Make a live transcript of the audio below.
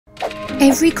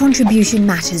Every contribution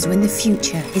matters when the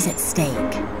future is at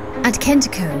stake. At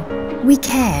Kentico, we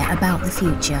care about the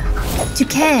future. To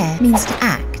care means to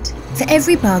act. For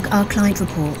every bug our client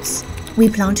reports, we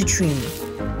plant a tree.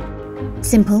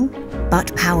 Simple,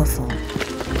 but powerful.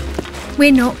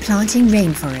 We're not planting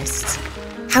rainforests.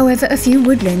 However, a few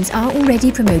woodlands are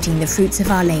already promoting the fruits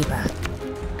of our labour.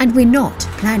 And we're not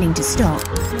planning to stop.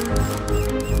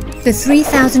 The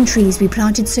 3,000 trees we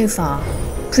planted so far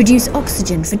produce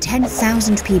oxygen for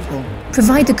 10,000 people,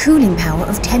 provide the cooling power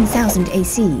of 10,000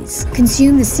 ACs,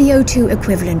 consume the CO2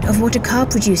 equivalent of what a car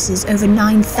produces over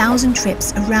 9,000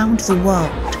 trips around the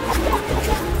world.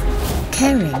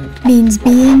 Caring means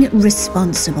being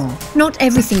responsible. Not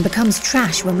everything becomes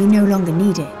trash when we no longer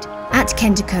need it. At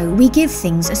Kentico, we give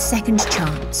things a second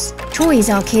chance. Toys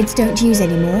our kids don't use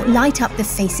anymore light up the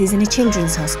faces in a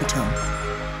children's hospital.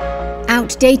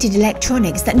 Outdated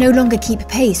electronics that no longer keep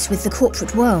pace with the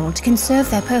corporate world can serve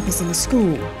their purpose in a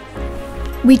school.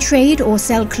 We trade or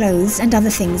sell clothes and other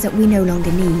things that we no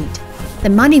longer need. The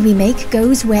money we make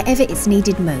goes wherever it's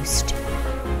needed most.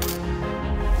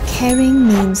 Caring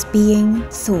means being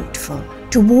thoughtful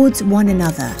towards one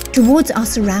another, towards our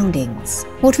surroundings.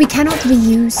 What we cannot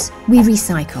reuse, we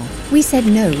recycle. We said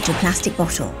no to plastic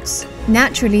bottles.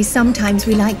 Naturally, sometimes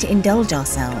we like to indulge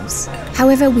ourselves.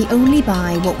 However, we only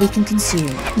buy what we can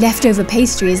consume. Leftover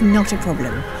pastry is not a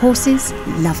problem. Horses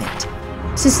love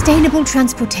it. Sustainable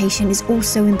transportation is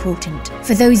also important.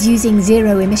 For those using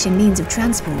zero-emission means of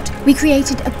transport, we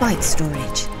created a bike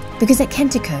storage. Because at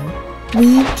Kentico,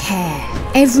 we care.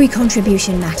 Every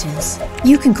contribution matters.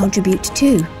 You can contribute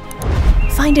too.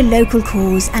 Find a local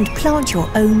cause and plant your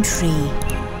own tree.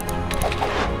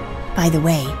 By the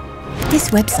way, this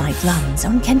website runs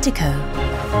on Kentico.